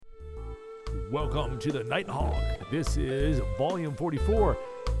Welcome to the Nighthawk. This is volume 44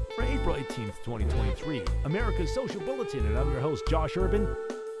 for April 18th, 2023, America's Social Bulletin, and I'm your host, Josh Urban,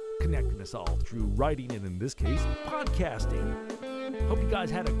 connecting us all through writing and, in this case, podcasting. Hope you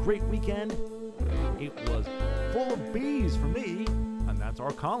guys had a great weekend. It was full of bees for me, and that's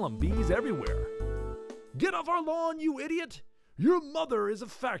our column, Bees Everywhere. Get off our lawn, you idiot! Your mother is a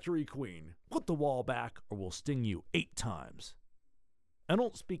factory queen. Put the wall back or we'll sting you 8 times. I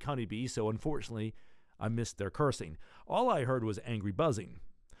don't speak honeybee, so unfortunately, I missed their cursing. All I heard was angry buzzing.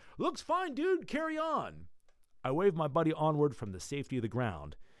 Looks fine, dude. Carry on. I waved my buddy onward from the safety of the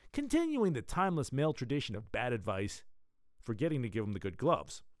ground, continuing the timeless male tradition of bad advice, forgetting to give him the good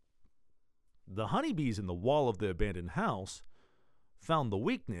gloves. The honeybees in the wall of the abandoned house found the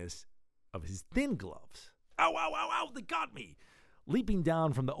weakness of his thin gloves. Ow, ow, ow, ow, they got me! Leaping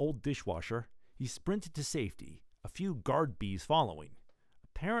down from the old dishwasher, he sprinted to safety, a few guard bees following.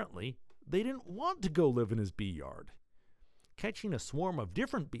 Apparently, they didn't want to go live in his bee yard. Catching a swarm of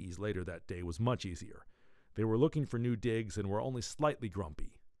different bees later that day was much easier. They were looking for new digs and were only slightly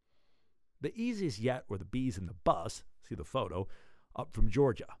grumpy. The easiest yet were the bees in the bus, see the photo, up from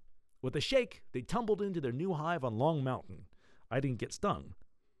Georgia. With a shake, they tumbled into their new hive on Long Mountain. I didn't get stung,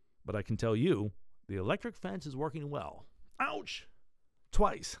 but I can tell you, the electric fence is working well. Ouch!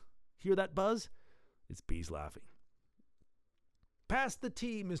 Twice. Hear that buzz? It's bees laughing. Pass the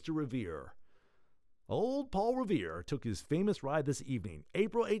tea, Mr. Revere. Old Paul Revere took his famous ride this evening,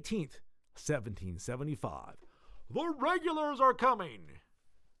 April 18th, 1775. The regulars are coming!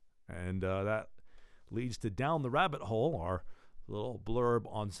 And that leads to Down the Rabbit Hole, our little blurb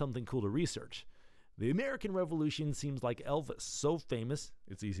on something cool to research. The American Revolution seems like Elvis, so famous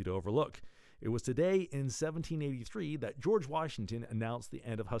it's easy to overlook. It was today in 1783 that George Washington announced the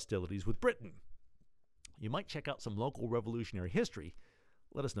end of hostilities with Britain. You might check out some local revolutionary history.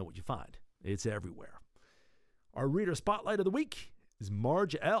 Let us know what you find. It's everywhere. Our reader spotlight of the week is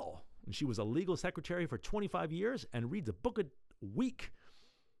Marge L. And she was a legal secretary for 25 years and reads a book a week.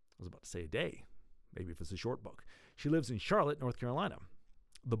 I was about to say a day, maybe if it's a short book. She lives in Charlotte, North Carolina.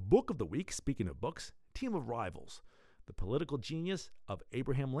 The book of the week, speaking of books, Team of Rivals, The Political Genius of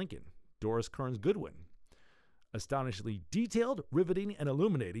Abraham Lincoln, Doris Kearns Goodwin. Astonishingly detailed, riveting, and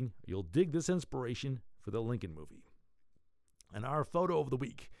illuminating, you'll dig this inspiration for the Lincoln movie. And our photo of the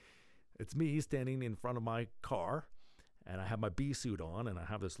week, it's me standing in front of my car, and I have my bee suit on, and I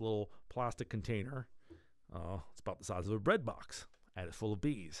have this little plastic container. It's about the size of a bread box, and it's full of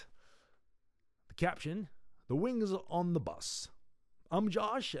bees. The caption, The Wings on the Bus. I'm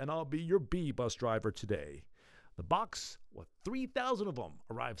Josh, and I'll be your bee bus driver today. The box, with 3,000 of them,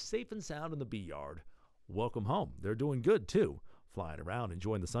 arrived safe and sound in the bee yard. Welcome home. They're doing good, too, flying around,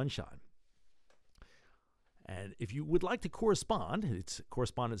 enjoying the sunshine. And if you would like to correspond,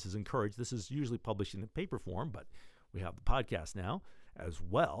 correspondence is encouraged. This is usually published in paper form, but we have the podcast now as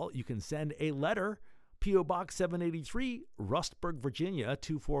well. You can send a letter, P.O. Box 783, Rustburg, Virginia,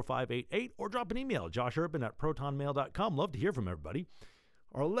 24588, or drop an email, joshurban@protonmail.com. Love to hear from everybody.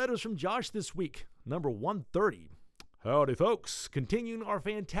 Our letters from Josh this week, number 130. Howdy, folks. Continuing our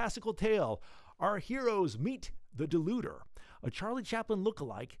fantastical tale, our heroes meet the Deluder, a Charlie Chaplin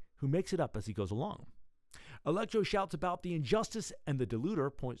lookalike who makes it up as he goes along. Electro shouts about the injustice, and the Deluder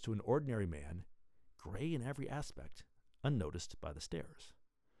points to an ordinary man, gray in every aspect, unnoticed by the stairs.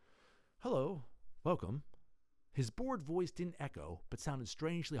 Hello, welcome. His bored voice didn't echo, but sounded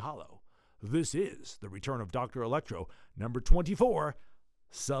strangely hollow. This is the return of Dr. Electro, number 24,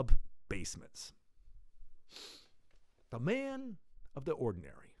 Sub-Basements. The man of the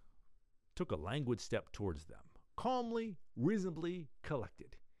ordinary took a languid step towards them, calmly, reasonably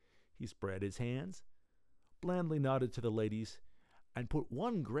collected. He spread his hands, blandly nodded to the ladies, and put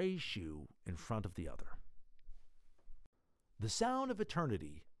one gray shoe in front of the other. The sound of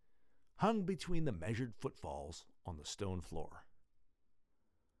eternity hung between the measured footfalls on the stone floor.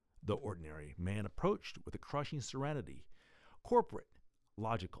 The ordinary man approached with a crushing serenity, corporate,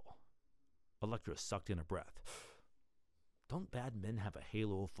 logical. Electra sucked in a breath. Don't bad men have a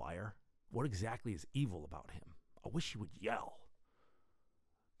halo of fire? What exactly is evil about him? I wish he would yell.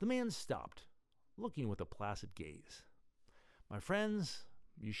 The man stopped, looking with a placid gaze. My friends,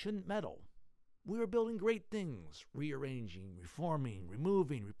 you shouldn't meddle. We are building great things, rearranging, reforming,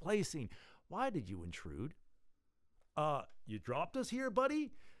 removing, replacing. Why did you intrude? You dropped us here,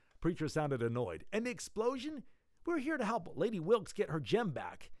 buddy? Preacher sounded annoyed. And the explosion? We're here to help Lady Wilkes get her gem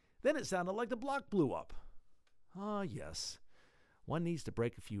back. Then it sounded like the block blew up. Yes. One needs to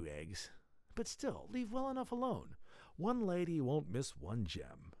break a few eggs. But still, leave well enough alone. One lady won't miss one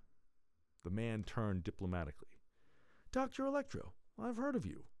gem. The man turned diplomatically. Dr. Electro, I've heard of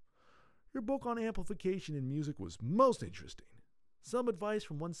you. Your book on amplification in music was most interesting. Some advice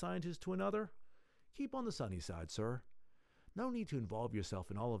from one scientist to another? Keep on the sunny side, sir. No need to involve yourself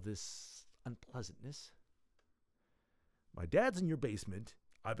in all of this unpleasantness. My dad's in your basement.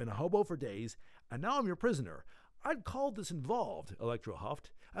 I've been a hobo for days, and now I'm your prisoner. I'd call this involved, Electro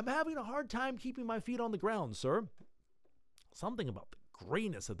huffed. I'm having a hard time keeping my feet on the ground, sir. Something about the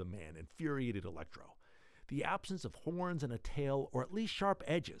grayness of the man infuriated Electro. The absence of horns and a tail, or at least sharp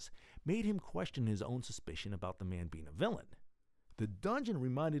edges, made him question his own suspicion about the man being a villain. The dungeon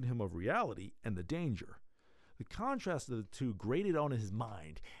reminded him of reality and the danger. The contrast of the two grated on his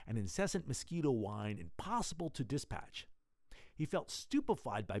mind, an incessant mosquito whine impossible to dispatch. He felt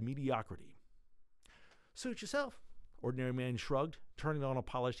stupefied by mediocrity. Suit yourself, Ordinary Man shrugged, turning on a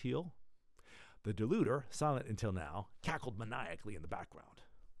polished heel. The deluder, silent until now, cackled maniacally in the background.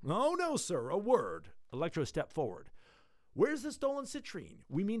 Oh, no, sir, a word. Electro stepped forward. Where's the stolen citrine?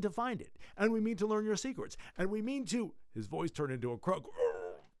 We mean to find it, and we mean to learn your secrets, and we mean to... His voice turned into a croak.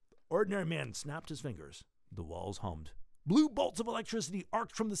 Ordinary Man snapped his fingers. The walls hummed. Blue bolts of electricity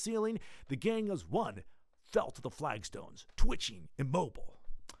arced from the ceiling. The gang as one fell to the flagstones, twitching, immobile.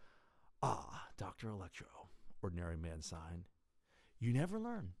 Ah, Dr. Electro, Ordinary Man sighed. You never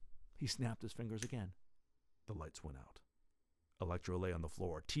learn. He snapped his fingers again. The lights went out. Electro lay on the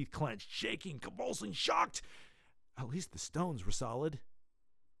floor, teeth clenched, shaking, convulsing, shocked. At least the stones were solid.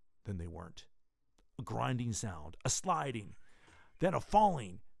 Then they weren't. A grinding sound, a sliding, then a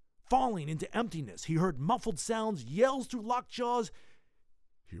falling into emptiness. He heard muffled sounds, yells through locked jaws.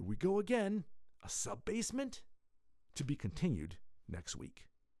 Here we go again. A sub-basement? To be continued next week.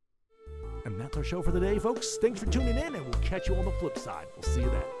 And that's our show for the day, folks. Thanks for tuning in, and we'll catch you on the flip side. We'll see you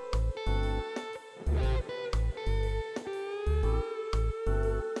then.